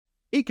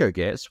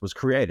Ecogas was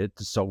created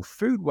to solve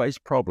food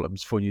waste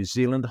problems for New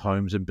Zealand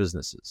homes and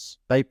businesses.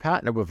 They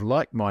partner with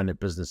like-minded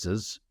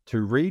businesses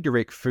to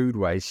redirect food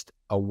waste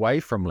away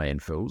from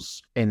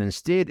landfills and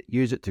instead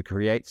use it to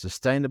create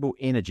sustainable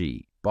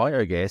energy,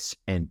 biogas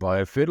and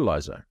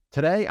biofertiliser.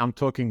 Today I'm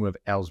talking with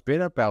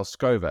Alzbeta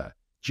Bouskova,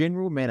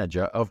 General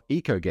Manager of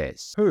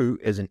Ecogas, who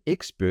is an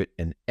expert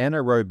in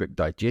anaerobic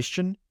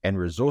digestion and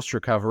resource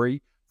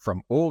recovery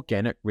from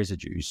organic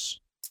residues.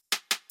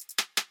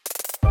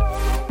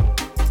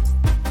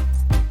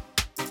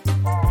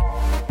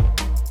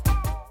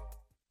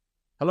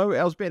 Hello,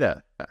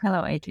 Alzbeta.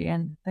 Hello,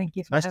 Adrian. Thank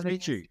you for Nice to having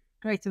meet us. you.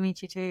 Great to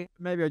meet you too.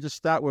 Maybe I'll just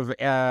start with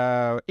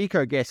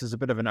Ecogas as a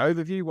bit of an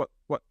overview. What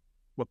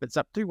it's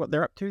up to, what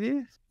they're up to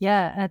there.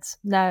 Yeah,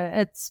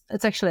 it's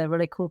actually a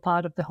really cool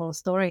part of the whole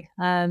story.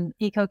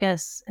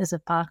 Ecogas is a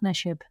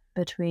partnership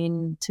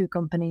between two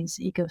companies,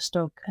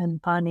 EcoStock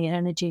and Pioneer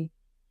Energy,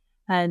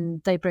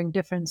 and they bring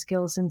different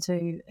skills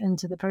into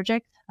the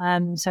project.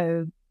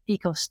 So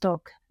EcoStock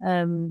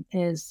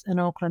is an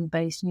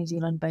Auckland-based, New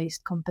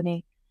Zealand-based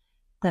company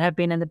that have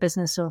been in the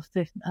business of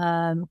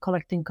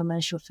collecting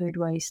commercial food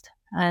waste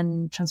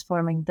and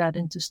transforming that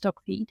into stock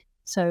feed.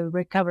 So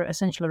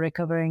essentially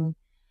recovering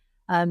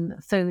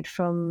food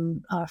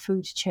from our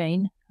food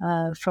chain,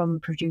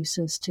 from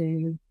producers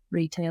to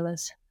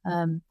retailers,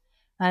 and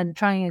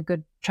trying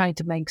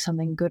to make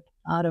something good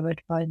out of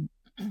it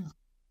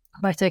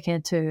by taking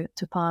it to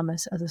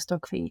farmers as a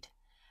stock feed.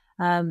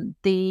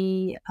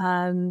 The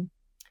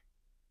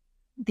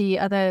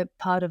other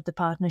part of the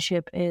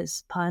partnership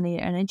is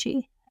Pioneer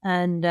Energy.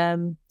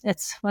 And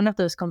it's one of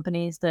those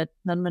companies that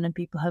not many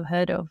people have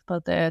heard of,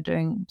 but they're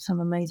doing some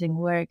amazing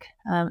work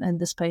in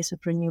the space of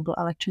renewable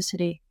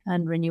electricity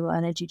and renewable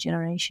energy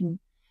generation.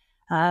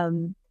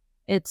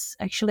 It's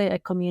actually a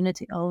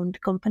community-owned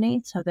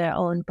company, so they're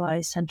owned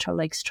by Central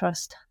Lakes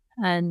Trust,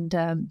 and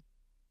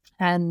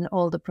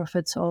all the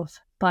profits of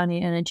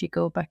Pioneer Energy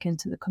go back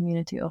into the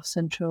community of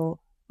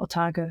Central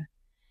Otago.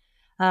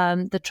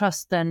 The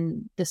trust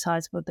then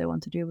decides what they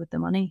want to do with the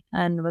money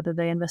and whether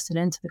they invest it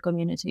into the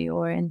community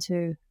or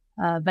into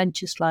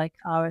ventures like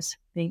ours,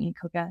 being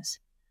Ecogas.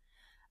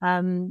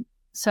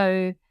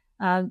 So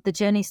the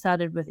journey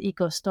started with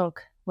EcoStock,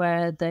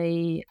 where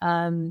they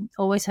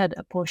always had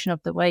a portion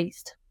of the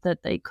waste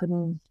that they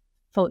couldn't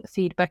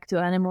feed back to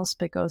animals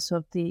because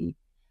of the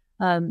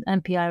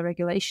MPI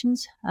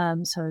regulations.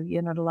 So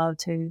you're not allowed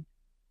to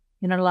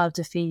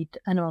feed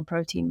animal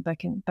protein back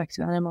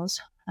to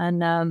animals.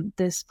 And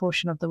this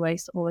portion of the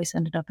waste always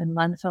ended up in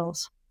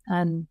landfills.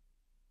 And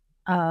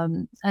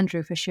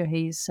Andrew Fisher,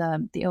 he's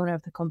the owner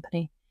of the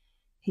company.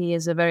 He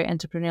is a very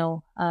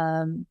entrepreneurial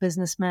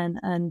businessman,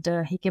 and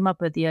he came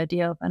up with the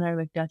idea of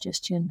anaerobic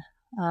digestion.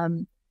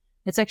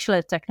 It's actually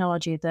a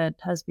technology that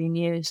has been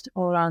used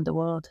all around the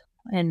world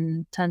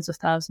in tens of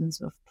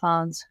thousands of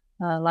plants,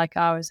 like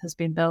ours has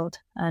been built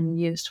and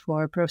used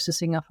for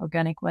processing of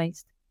organic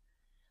waste.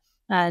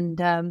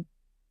 And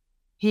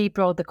he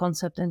brought the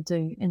concept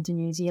into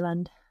New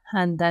Zealand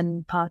and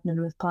then partnered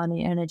with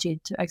Pioneer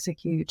Energy to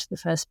execute the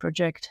first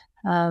project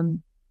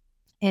in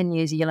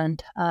New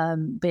Zealand,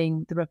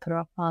 being the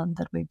Ripara plant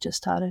that we've just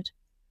started.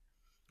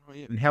 Oh,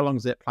 yeah. And how long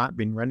has that plant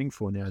been running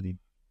for now then?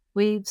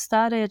 We've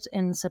started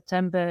in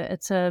September.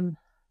 It's a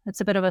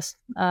bit of a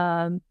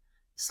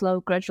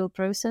slow, gradual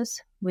process.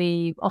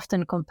 We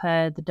often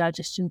compare the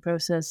digestion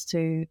process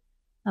to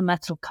a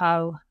metal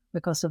cow,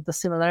 because of the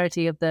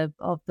similarity of the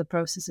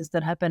processes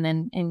that happen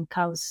in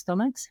cows'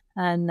 stomachs.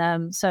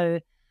 And so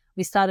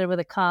we started with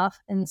a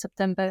calf in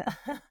September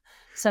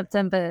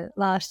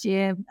last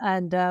year,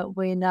 and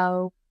we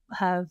now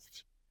have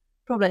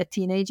probably a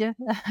teenager,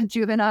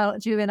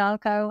 juvenile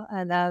cow,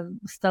 and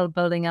still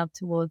building up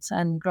towards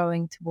and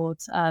growing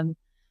towards a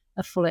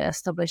fully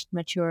established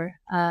mature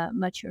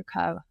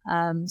cow.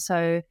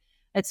 So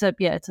it's a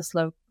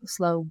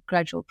slow,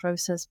 gradual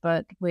process,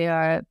 but we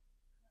are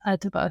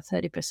at about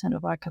 30%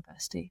 of our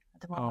capacity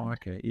at the moment. Oh,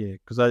 okay, yeah.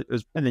 Because I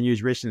was in the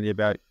news recently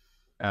about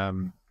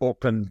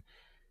Auckland.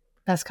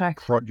 That's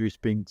correct. Produce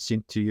being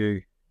sent to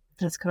you.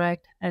 That's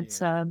correct.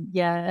 It's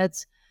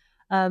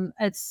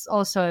it's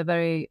also a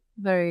very,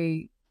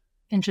 very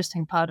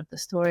interesting part of the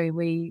story.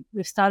 We've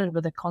started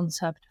with a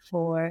concept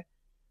for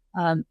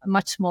a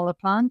much smaller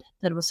plant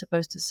that was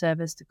supposed to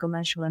service the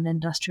commercial and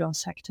industrial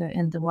sector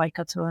in the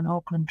Waikato and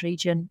Auckland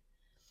region.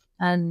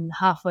 And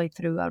halfway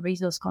through our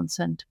resource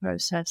consent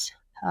process,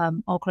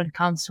 Auckland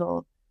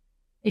Council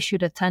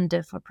issued a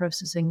tender for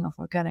processing of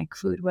organic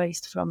food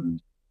waste from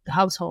the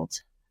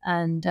households.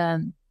 And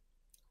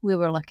we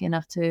were lucky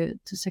enough to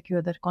secure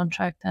that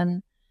contract,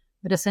 and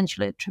it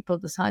essentially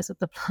tripled the size of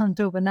the plant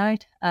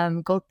overnight,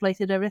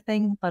 gold-plated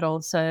everything, but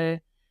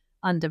also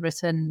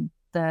underwritten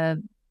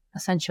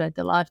essentially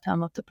the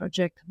lifetime of the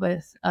project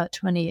with a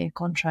 20-year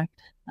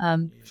contract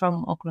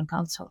from Auckland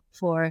Council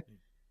for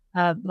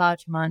a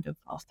large amount of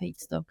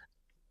feedstock.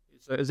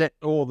 So is that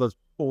all the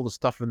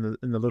stuff in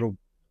the little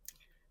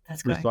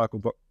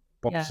recycled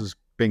boxes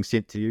being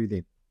sent to you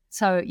then?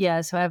 So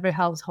every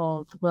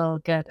household will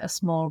get a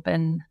small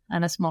bin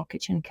and a small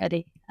kitchen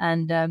caddy,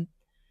 and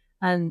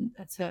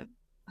it's a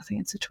I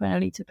think it's a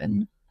 20-litre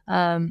bin,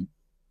 and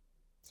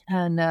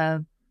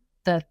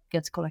that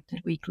gets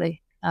collected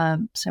weekly,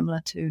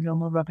 similar to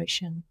normal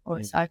rubbish or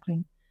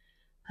recycling.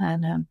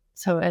 And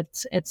so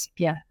it's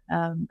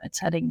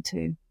heading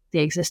to the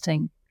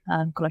existing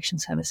collection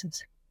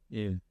services.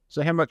 Yeah.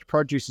 So how much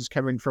produce is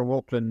coming from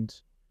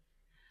Auckland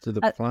to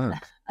the plant?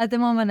 At the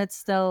moment, it's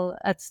still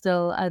at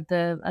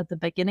the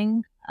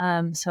beginning.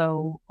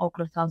 So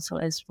Auckland Council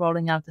is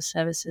rolling out the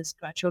services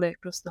gradually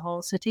across the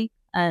whole city,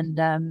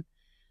 and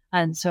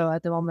so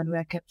at the moment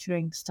we're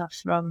capturing stuff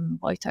from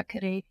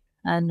Waitakere,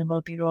 and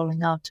we'll be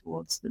rolling out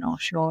towards the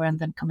North Shore and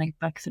then coming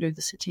back through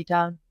the city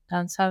down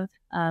south.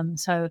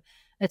 So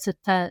it's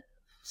a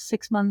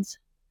 6 months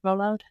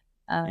rollout,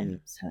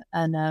 and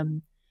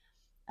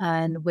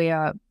we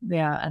are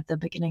at the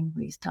beginning.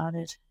 We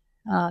started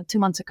 2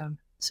 months ago.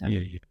 So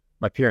yeah.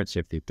 My parents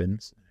have their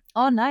bins.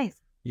 Oh, nice.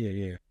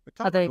 Yeah.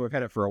 We've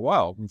had it for a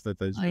while. Those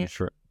That's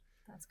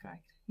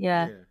correct.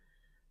 Yeah.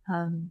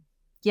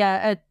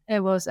 It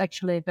was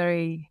actually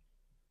very,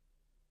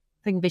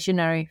 I think,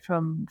 visionary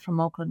from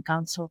Auckland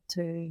Council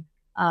to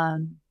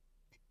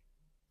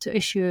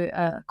issue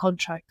a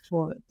contract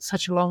for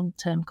such a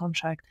long-term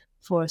contract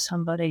for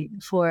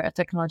a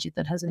technology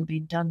that hasn't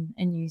been done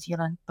in New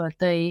Zealand, but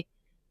they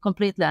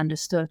completely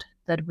understood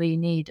that we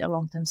need a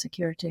long-term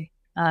security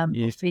of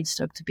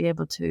feedstock to be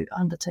able to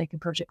undertake a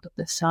project of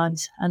this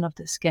size and of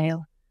this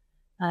scale.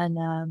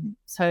 And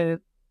so,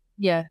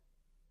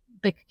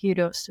 big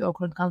kudos to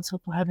Auckland Council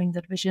for having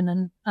that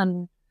vision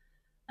and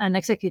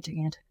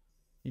executing it.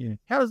 Yeah.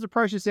 How does the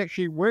process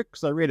actually work?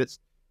 Because I read it's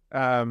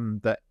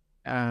that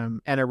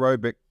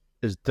anaerobic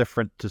is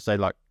different to, say,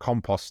 like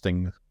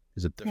composting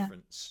is a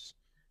difference.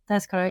 Yeah,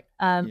 that's correct.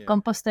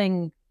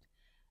 Composting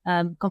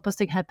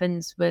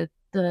happens with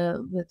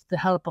the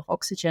help of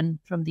oxygen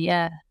from the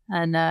air,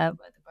 and where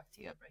the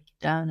bacteria break it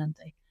down and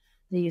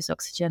they use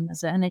oxygen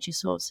as an energy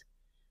source.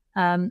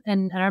 In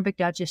anaerobic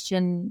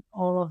digestion,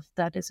 all of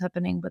that is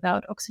happening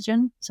without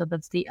oxygen, so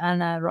that's the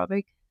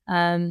anaerobic.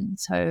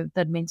 So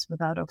that means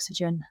without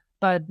oxygen.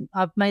 But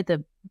I've made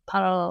the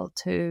parallel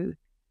to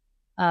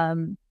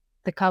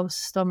the cow's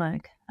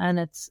stomach, and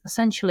it's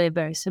essentially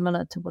very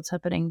similar to what's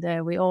happening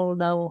there. We all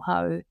know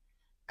how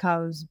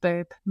cows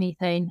burp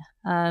methane.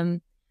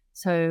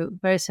 So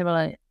very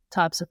similar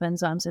types of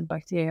enzymes and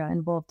bacteria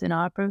involved in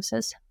our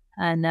process.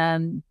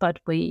 And but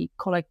we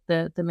collect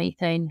the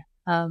methane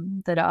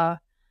that our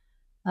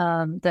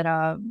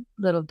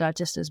little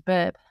digesters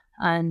burp,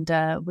 and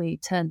we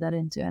turn that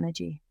into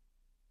energy.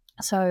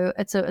 So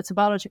it's a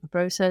biological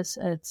process.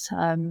 It's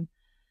a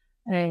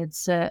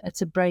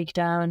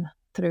breakdown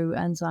through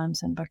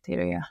enzymes and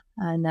bacteria,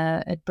 and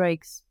it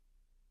breaks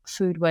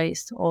food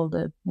waste, all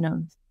the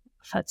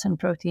fats and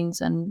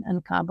proteins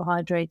and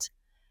carbohydrates,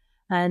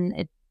 and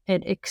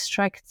it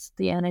extracts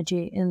the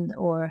energy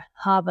or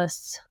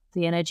harvests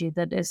the energy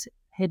that is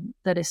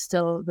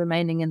still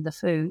remaining in the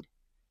food,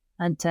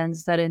 and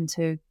turns that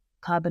into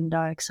carbon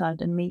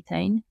dioxide and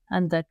methane,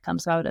 and that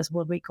comes out as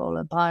what we call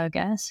a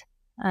biogas.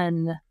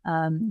 And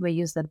we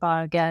use that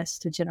biogas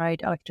to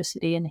generate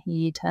electricity and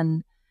heat,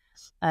 and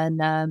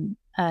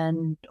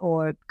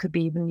or could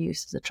be even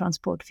used as a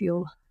transport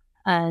fuel.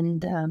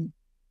 And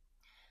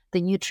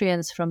the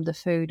nutrients from the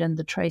food and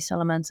the trace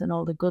elements and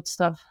all the good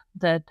stuff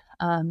that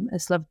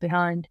is left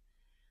behind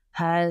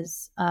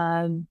has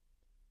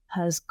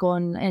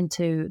gone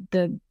into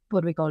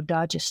what we call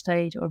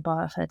digestate or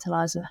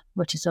biofertiliser,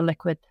 which is a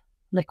liquid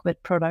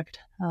product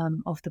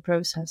of the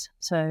process.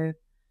 So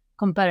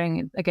comparing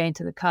it again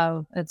to the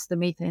cow, it's the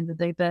methane that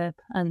they burp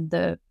and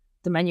the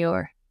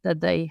manure that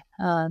they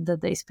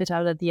spit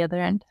out at the other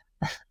end.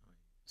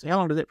 So how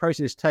long does that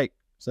process take?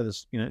 So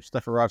this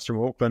stuff arrives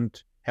from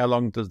Auckland. How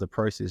long does the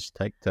process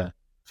take to?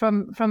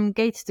 From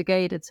gate to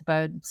gate, it's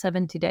about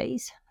 70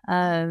 days.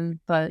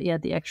 But yeah,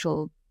 the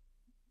actual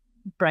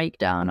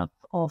breakdown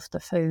of the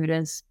food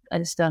is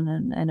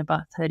done in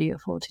about 30 or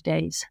 40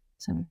 days.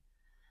 So.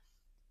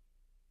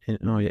 So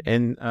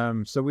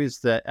where's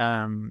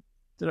the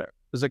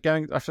was it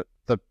going? Was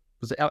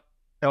it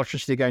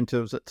electricity going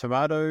to? Was it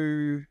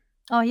tomato?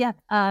 Oh yeah.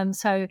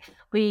 So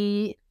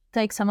we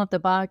take some of the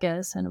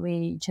biogas and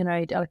we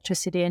generate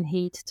electricity and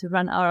heat to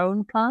run our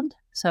own plant.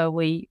 So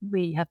we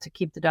have to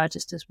keep the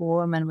digesters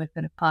warm, and we've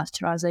got a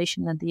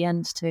pasteurization at the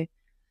end to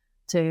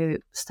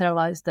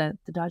sterilize the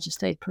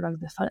digestate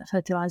product, the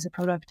fertilizer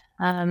product.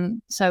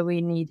 So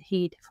we need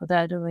heat for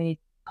that, and we need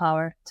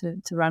power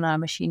to run our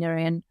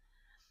machinery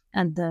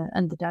and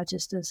the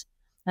digesters.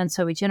 And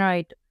so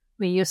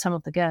we use some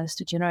of the gas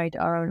to generate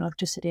our own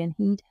electricity and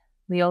heat.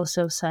 We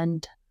also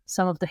send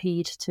some of the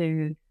heat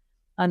to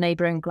our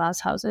neighboring glass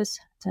houses,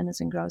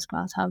 Tennyson Grouse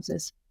glass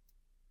houses.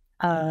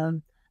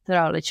 There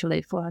are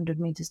literally 400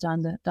 meters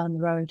down the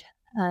road,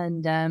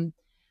 and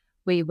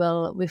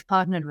we've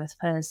partnered with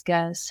First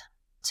Gas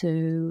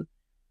to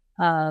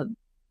what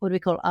we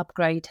call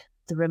upgrade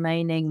the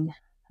remaining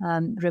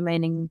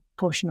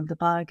portion of the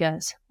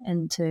biogas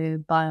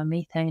into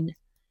biomethane.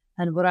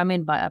 And what I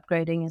mean by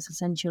upgrading is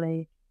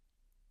essentially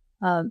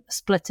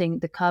splitting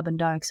the carbon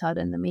dioxide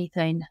and the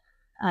methane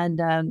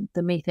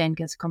the methane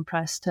gets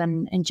compressed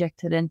and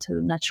injected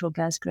into natural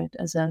gas grid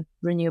as a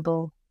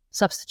renewable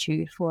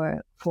substitute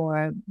for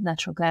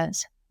natural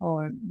gas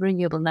or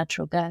renewable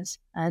natural gas,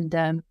 and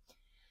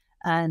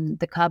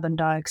the carbon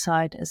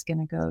dioxide is going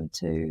to go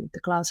to the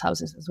glass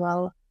houses as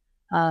well,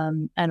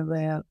 and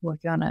we're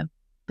working on a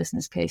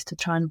business case to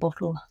try and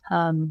bottle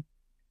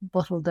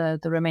the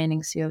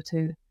remaining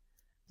CO2.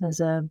 There's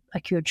a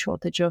acute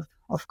shortage of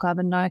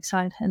carbon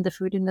dioxide in the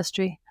food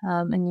industry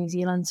in New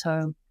Zealand,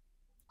 so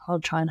I'll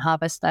try and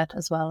harvest that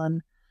as well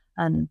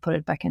and put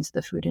it back into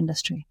the food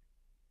industry.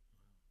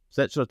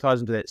 So that sort of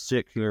ties into that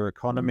circular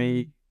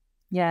economy.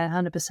 Yeah,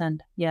 100%.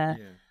 Yeah.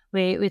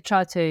 We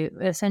try to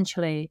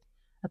essentially,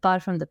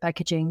 apart from the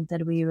packaging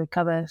that we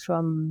recover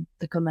from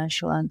the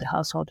commercial and the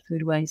household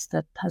food waste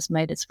that has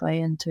made its way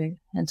into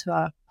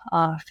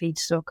our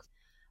feedstock,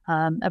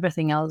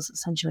 everything else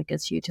essentially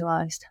gets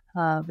utilized.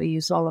 We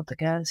use all of the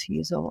gas,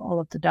 use all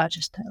of the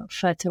digestion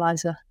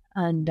fertilizer,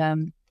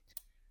 and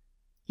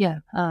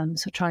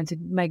so trying to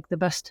make the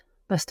best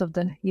of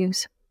the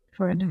use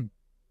for it.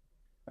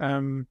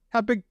 How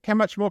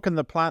much more can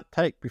the plant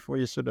take before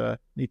you sort of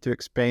need to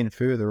expand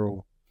further?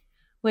 Or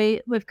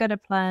we've got a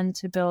plan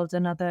to build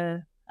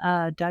another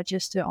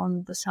digester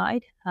on the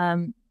side.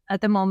 At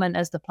the moment,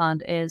 as the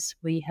plant is,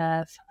 we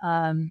have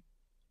a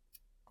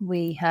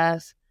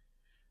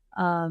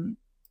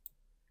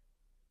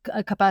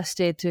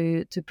capacity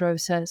to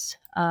process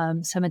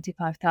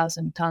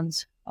 75,000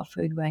 tons of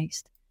food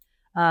waste.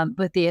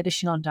 With the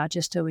additional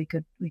digester, we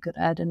could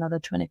add another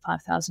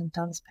 25,000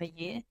 tons per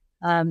year.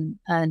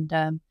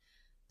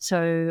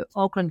 So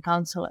Auckland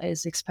Council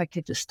is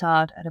expected to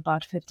start at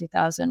about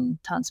 50,000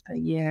 tons per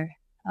year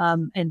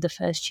in the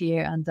first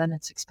year, and then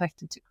it's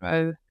expected to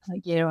grow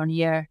year on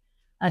year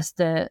as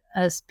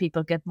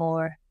people get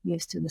more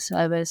used to the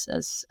service,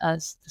 as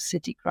the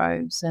city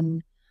grows,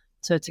 and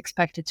so it's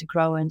expected to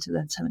grow into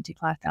that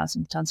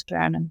 75,000 tons per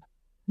annum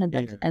in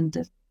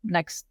the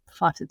next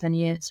 5 to 10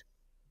 years.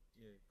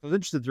 I was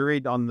interested to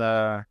read on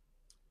the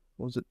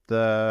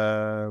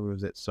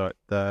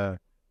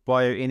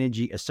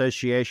Bioenergy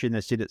Association.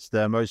 They said it's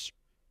the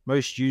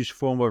most used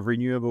form of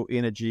renewable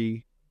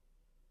energy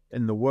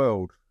in the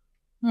world.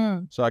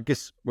 So I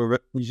guess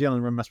New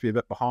Zealand must be a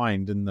bit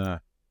behind in the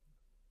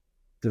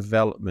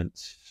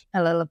development.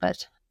 A little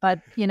bit. But,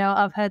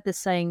 I've heard this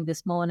saying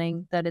this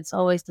morning that it's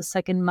always the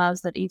second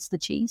mouse that eats the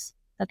cheese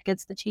that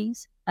gets the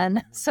cheese.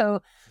 And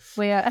so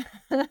we're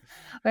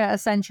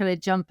essentially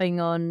jumping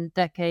on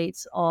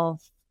decades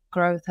of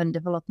growth and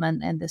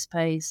development in this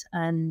space.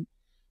 And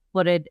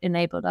what it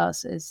enabled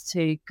us is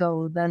to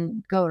go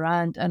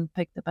around and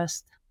pick the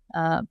best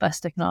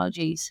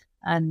technologies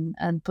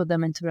and put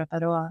them into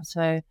repertoire.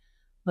 So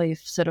we've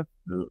sort of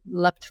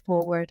leapt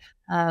forward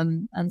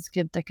and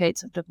skipped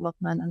decades of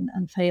development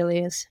and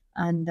failures,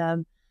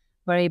 and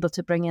we're able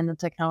to bring in a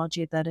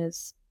technology that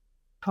is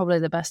probably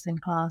the best in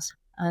class.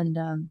 And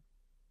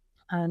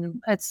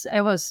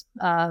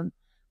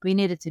we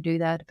needed to do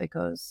that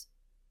because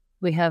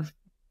we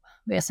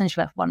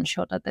essentially have one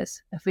shot at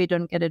this. If we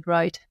don't get it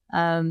right,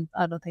 I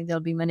don't think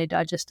there'll be many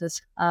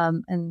digesters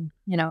in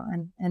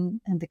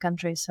the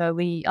country. So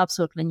we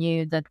absolutely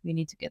knew that we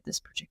need to get this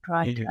project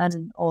right,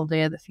 and all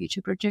the other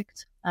future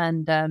projects.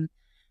 And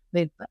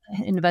we've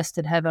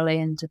invested heavily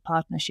into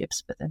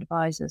partnerships with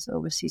advisors,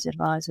 overseas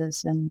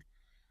advisors,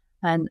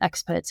 and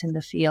experts in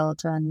the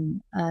field,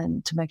 and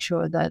to make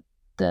sure that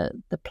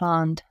the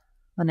plant,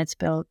 when it's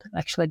built,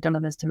 actually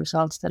delivers the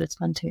results that it's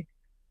meant to.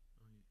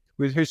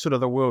 Who's sort of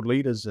the world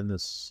leaders in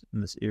this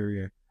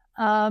area?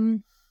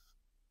 And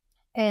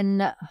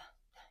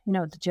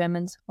the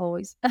Germans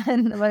always,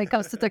 and when it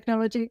comes to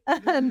technology.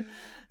 And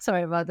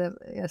sorry about the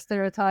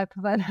stereotype,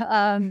 but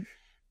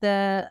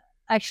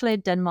actually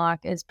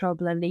Denmark is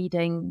probably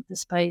leading the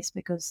space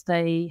because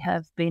they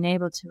have been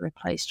able to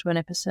replace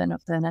 20%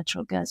 of their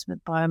natural gas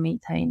with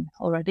biomethane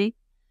already.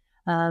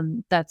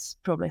 That's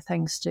probably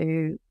thanks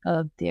to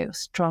the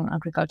strong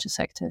agriculture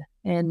sector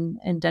in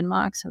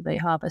Denmark. So they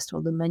harvest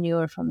all the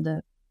manure from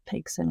the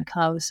pigs and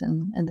cows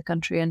in the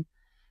country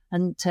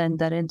and turn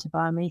that into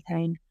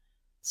biomethane.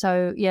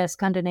 So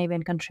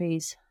Scandinavian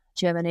countries,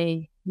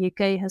 Germany,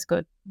 UK has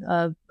got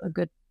a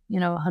good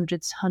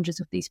hundreds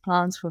of these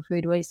plants for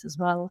food waste as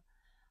well.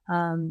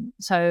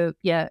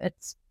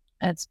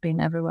 It's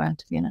been everywhere,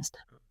 to be honest.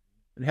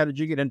 And how did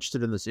you get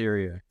interested in this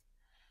area?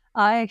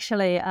 I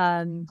actually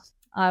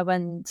I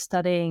went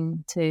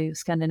studying to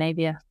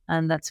Scandinavia,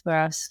 and that's when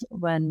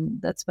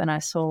I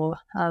saw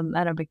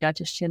anaerobic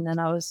digestion, and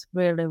I was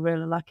really,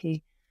 really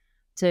lucky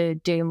to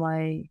do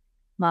my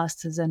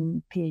master's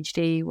and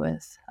PhD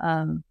with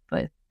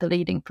the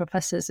leading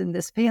professors in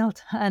this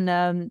field,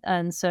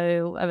 and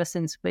so ever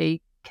since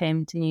we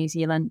came to New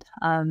Zealand,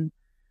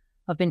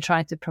 I've been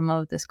trying to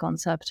promote this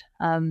concept.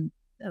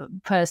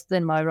 First,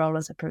 in my role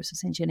as a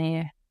process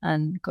engineer,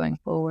 and going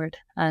forward,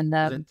 and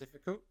is it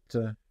difficult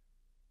to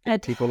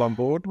get people on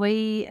board?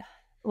 I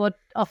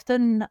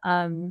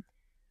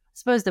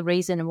suppose the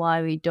reason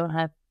why we don't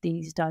have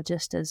these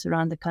digesters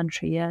around the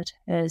country yet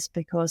is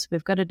because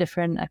we've got a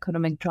different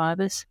economic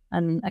drivers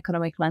and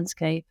economic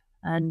landscape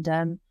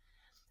And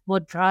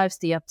what drives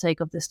the uptake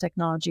of this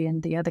technology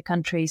in the other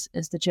countries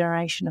is the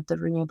generation of the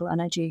renewable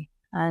energy.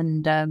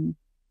 And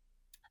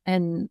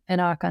in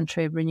our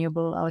country,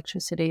 renewable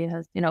electricity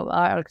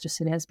our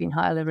electricity has been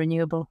highly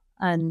renewable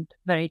and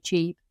very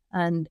cheap.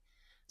 And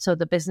so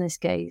the business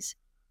case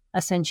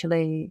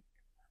essentially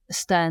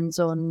stands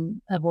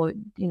on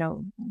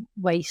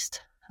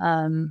waste,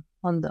 on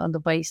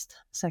the waste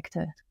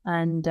sector.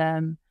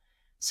 And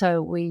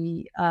so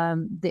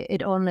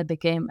it only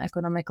became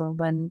economical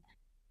when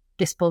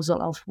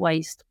disposal of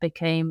waste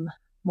became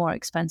more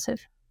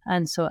expensive.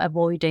 And so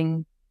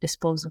avoiding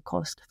disposal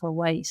cost for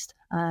waste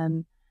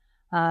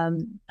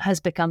has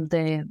become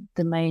the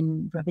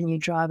main revenue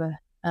driver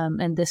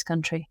in this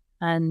country.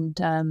 And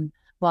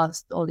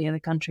whilst all the other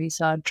countries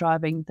are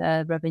driving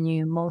their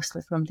revenue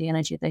mostly from the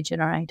energy they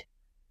generate.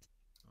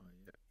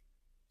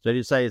 So do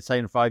you say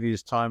in 5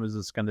 years' time, is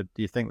this do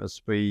you think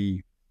this will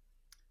be,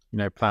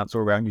 plants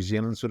all around New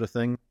Zealand sort of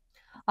thing?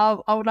 I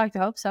would like to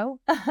hope so.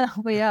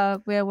 We are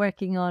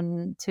working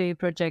on 2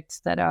 projects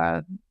that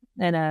are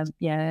in a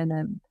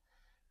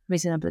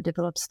reasonably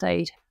developed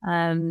state,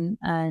 and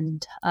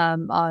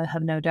I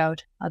have no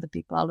doubt other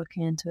people are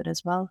looking into it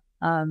as well.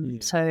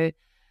 So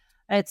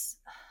it's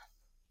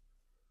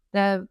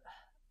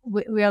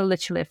we are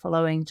literally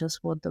following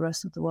just what the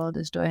rest of the world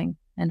is doing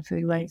in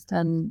food waste,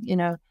 and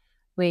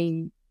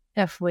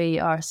if we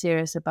are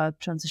serious about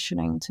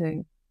transitioning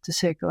to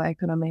circular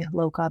economy,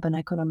 low carbon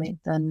economy,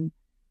 then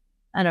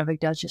anaerobic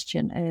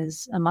digestion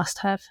is a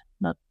must-have,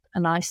 not a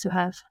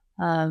nice-to-have,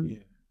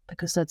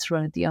 because that's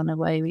really the only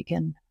way we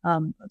can,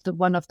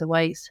 one of the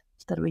ways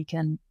that we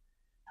can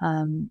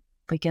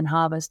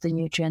harvest the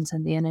nutrients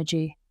and the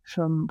energy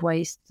from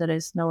waste that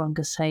is no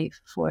longer safe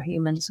for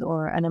humans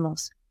or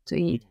animals to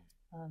eat.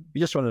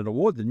 You just won an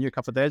award, didn't you, a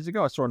couple of days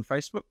ago? I saw on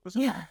Facebook, was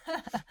it?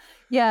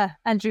 Yeah,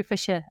 Andrew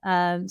Fisher.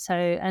 So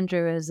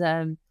Andrew is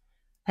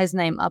his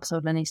name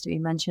absolutely needs to be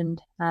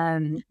mentioned.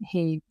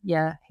 He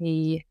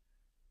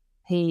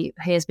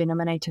has been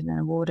nominated and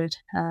awarded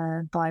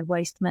by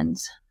Waste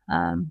Men's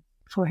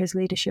for his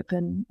leadership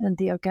in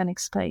the organic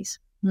space.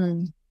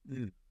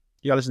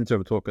 Yeah, I listened to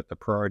him talk at the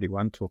Priority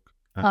One talk.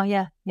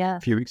 Yeah.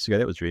 A few weeks ago.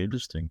 That was really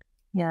interesting.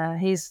 Yeah,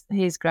 he's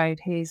great.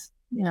 He's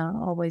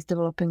always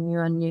developing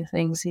new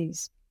things.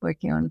 He's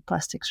working on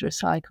plastics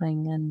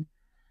recycling, and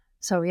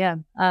so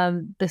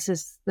this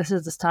is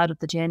the start of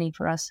the journey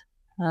for us,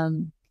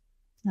 and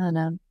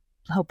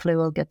hopefully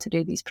we'll get to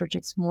do these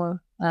projects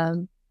more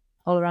all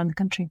around the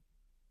country.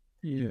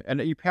 Yeah,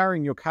 and are you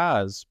powering your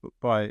cars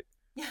by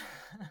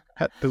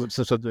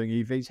sort of doing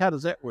EVs? How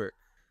does that work?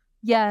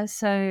 Yeah,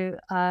 so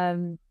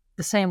the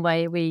same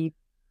way we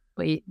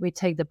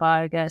take the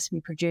biogas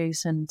we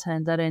produce and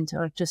turn that into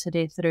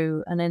electricity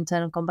through an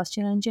internal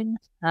combustion engine.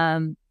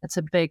 It's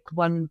a big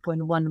 1.1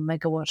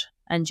 megawatt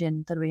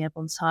engine that we have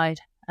on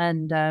site,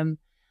 and the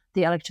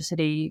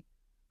electricity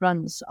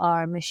runs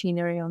our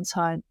machinery on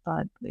site,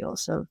 but we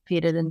also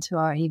feed it into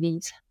our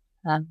EVs.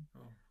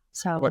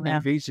 So what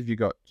EVs have you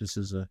got? Just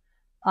as a,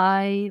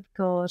 I've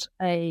got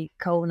a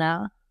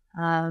Kona.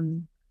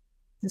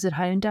 Is it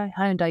Hyundai?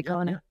 Hyundai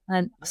Kona. Yeah.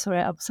 And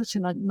sorry, I'm such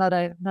not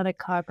a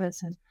car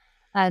person.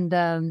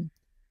 And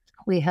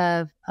we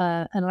have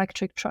an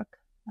electric truck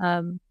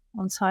on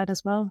site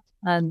as well,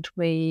 and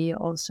we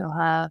also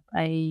have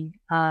a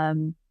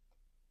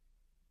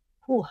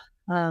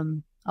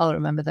I'll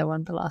remember that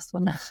one, the last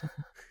one.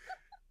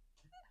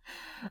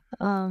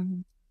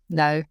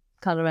 No,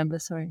 can't remember.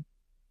 Sorry.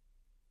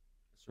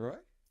 That's all right.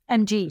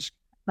 MG.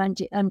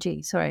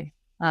 Sorry.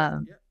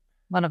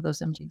 One of those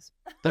MGs.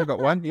 They've got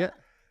one. Yeah.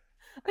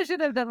 I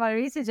should have done my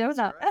research. I'm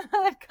not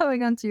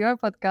coming onto your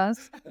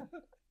podcast.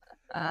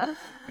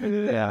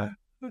 Yeah,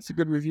 that's a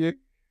good review.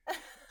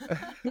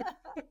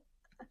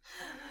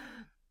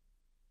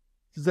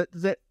 Does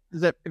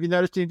that have you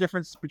noticed any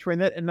difference between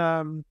that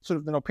and sort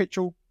of the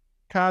petrol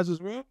cars as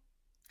well?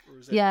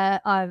 Yeah,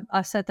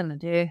 I certainly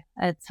do.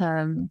 It's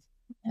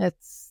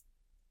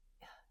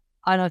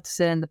I notice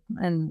it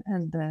in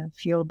the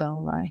fuel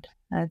bill, right?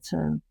 It's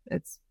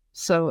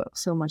so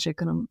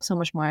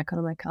much more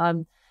economic.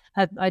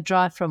 I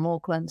drive from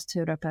Auckland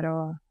to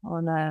Rotorua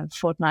on a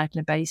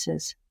fortnightly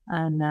basis,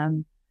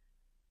 and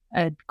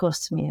it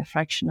costs me a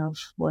fraction of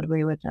what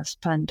we would have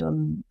spent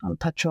on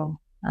petrol,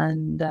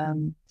 and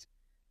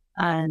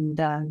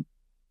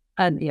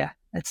yeah,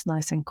 it's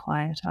nice and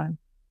quiet.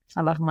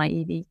 I love my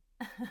EV.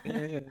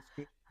 Yeah, that's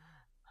good.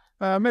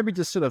 Maybe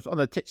just sort of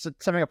on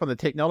summing up on the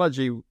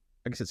technology.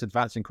 I guess it's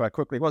advancing quite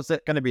quickly. What's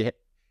that going to be?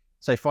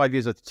 Say 5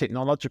 years of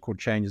technological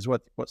changes.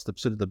 What's the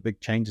sort of the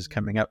big changes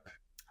coming up?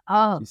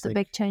 Oh, the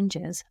big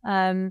changes.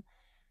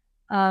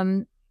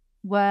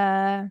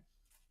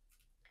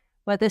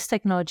 Where this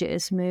technology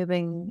is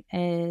moving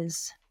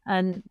is,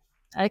 and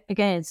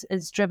again,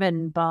 it's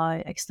driven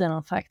by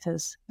external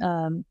factors.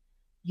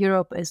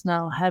 Europe is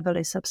now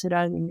heavily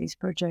subsidizing these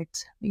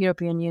projects. The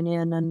European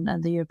Union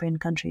and the European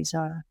countries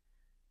are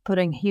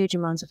putting huge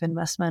amounts of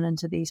investment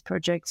into these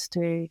projects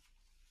to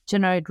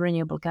generate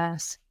renewable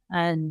gas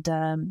and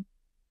to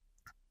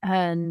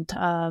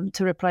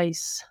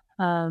replace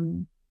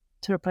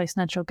replace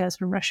natural gas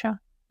from Russia.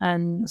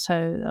 And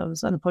so that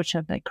was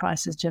unfortunate that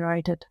crisis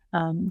generated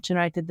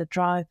the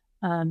drive.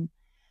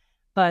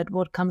 But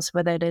what comes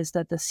with it is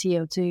that the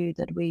CO2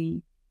 that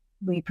we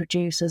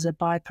produce as a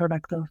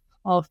byproduct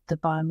of the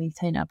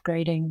biomethane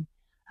upgrading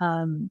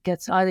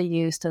gets either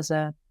used as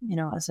a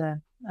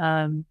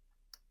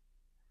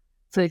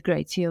food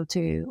grade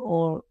CO2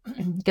 or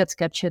gets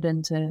captured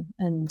into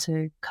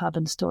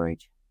carbon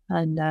storage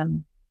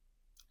and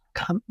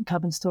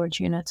carbon storage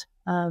unit.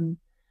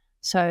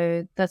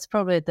 So that's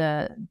probably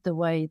the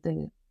way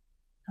the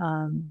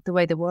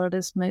world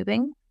is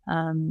moving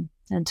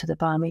into the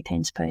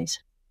biomethane space.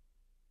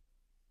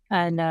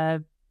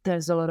 And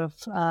there's a lot of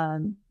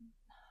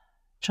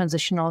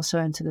transition also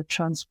into the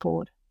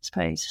transport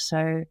space.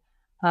 So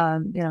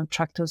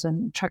tractors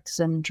and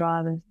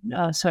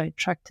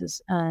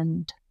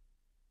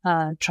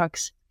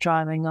trucks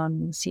driving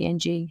on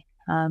CNG.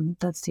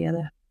 That's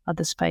the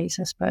other space,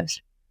 I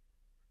suppose.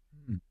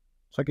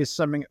 So I guess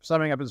summing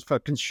up is for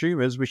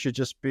consumers, we should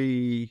just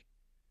be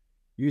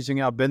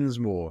using our bins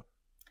more.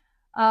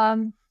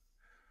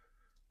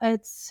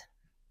 It's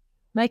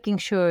making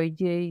sure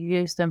you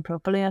use them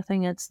properly. I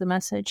think it's the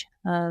message.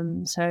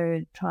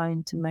 So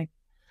trying to make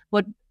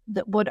what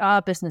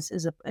our business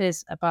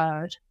is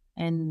about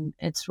in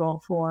its raw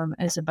form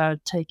is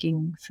about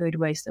taking food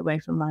waste away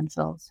from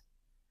landfills.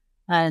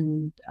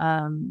 And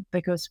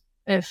because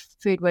if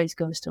food waste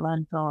goes to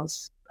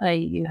landfills,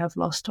 you have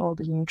lost all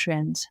the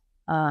nutrients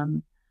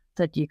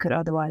that you could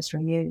otherwise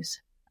reuse.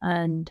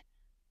 And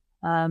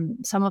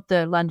some of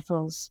the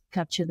landfills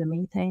capture the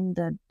methane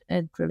that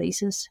it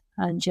releases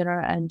and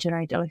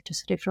generate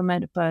electricity from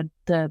it, but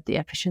the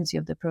efficiency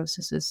of the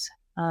process is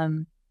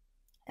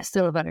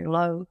still very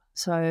low.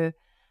 So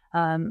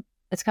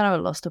it's kind of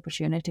a lost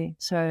opportunity.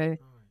 So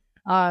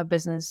our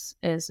business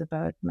is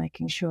about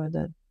making sure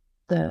that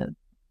the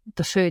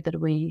food that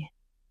we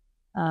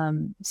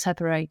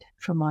separate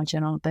from our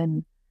general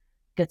bin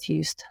gets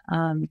used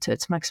to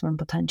its maximum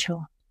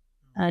potential.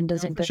 And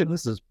doesn't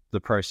this is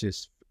the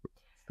process.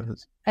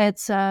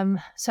 It's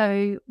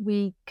so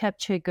we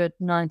capture good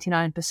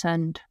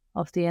 99%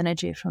 of the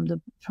energy from the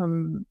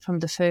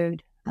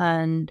food,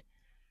 and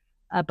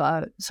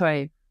let's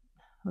say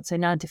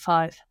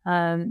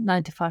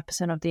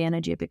 95% of the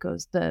energy,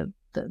 because the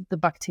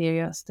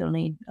bacteria still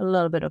need a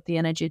little bit of the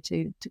energy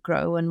to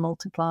grow and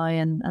multiply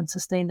and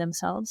sustain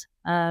themselves.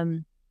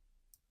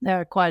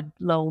 They're quite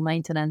low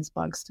maintenance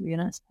bugs, to be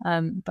honest.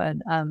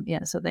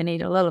 So they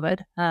need a little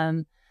bit,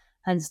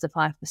 hence the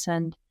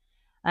 5%.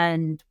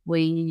 And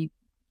we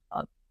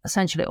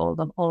essentially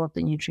all of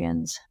the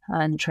nutrients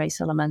and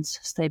trace elements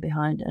stay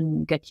behind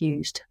and get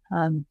used.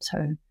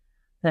 So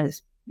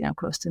there's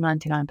close to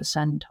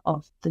 99%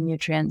 of the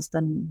nutrients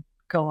then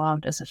go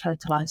out as a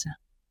fertilizer.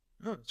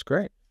 Oh, that's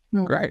great.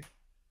 Great.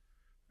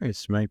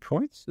 That's my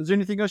points. Is there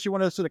anything else you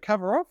want to sort of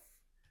cover off?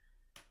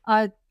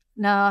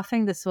 No, I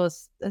think this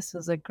was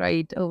a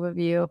great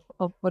overview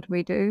of what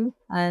we do,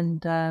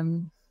 and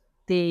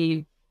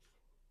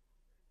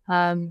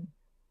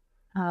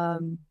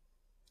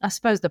I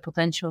suppose the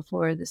potential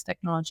for this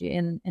technology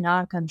in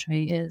our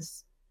country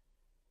is,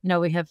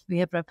 we have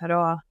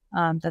Reparoa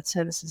that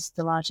services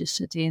the largest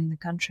city in the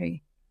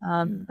country.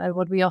 But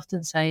what we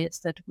often say is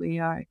that we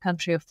are a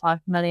country of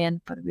 5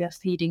 million, but we are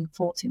feeding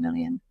 40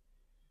 million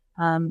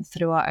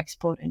through our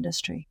export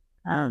industry.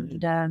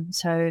 And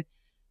so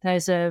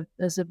there's a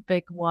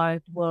big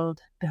wide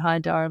world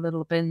behind our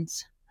little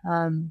bins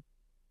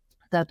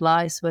that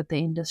lies with the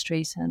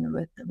industries and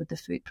with the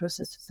food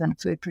processors and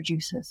food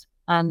producers.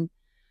 And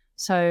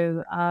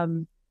so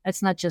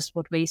it's not just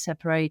what we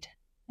separate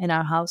in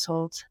our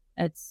households.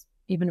 It's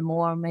even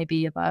more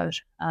maybe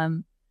about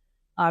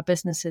our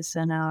businesses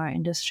and our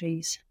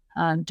industries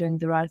doing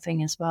the right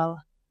thing as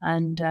well.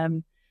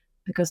 And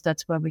because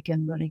that's where we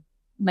can really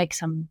make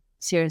some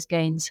serious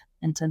gains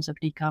in terms of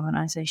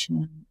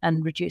decarbonization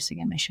and reducing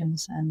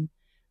emissions and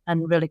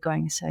really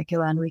going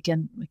circular. And we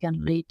can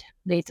lead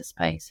the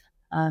space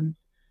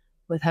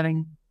with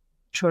having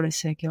truly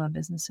circular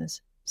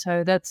businesses.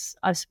 So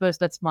I suppose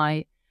that's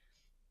my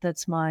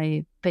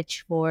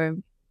pitch for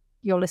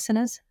your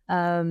listeners.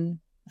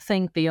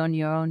 Think beyond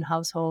your own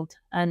household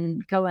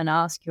and go and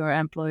ask your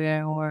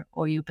employer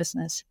or your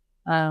business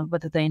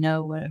whether they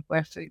know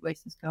where food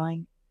waste is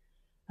going.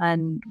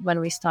 And when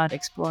we start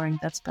exploring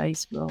that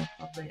space, we'll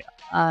probably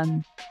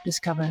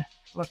discover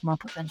a lot more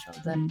potential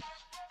than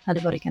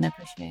anybody can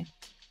appreciate.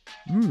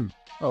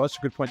 Oh, that's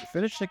a good point to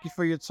finish. Thank you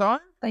for your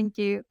time. Thank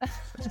you.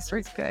 That's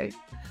great.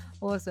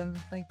 Awesome.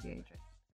 Thank you, Adrian.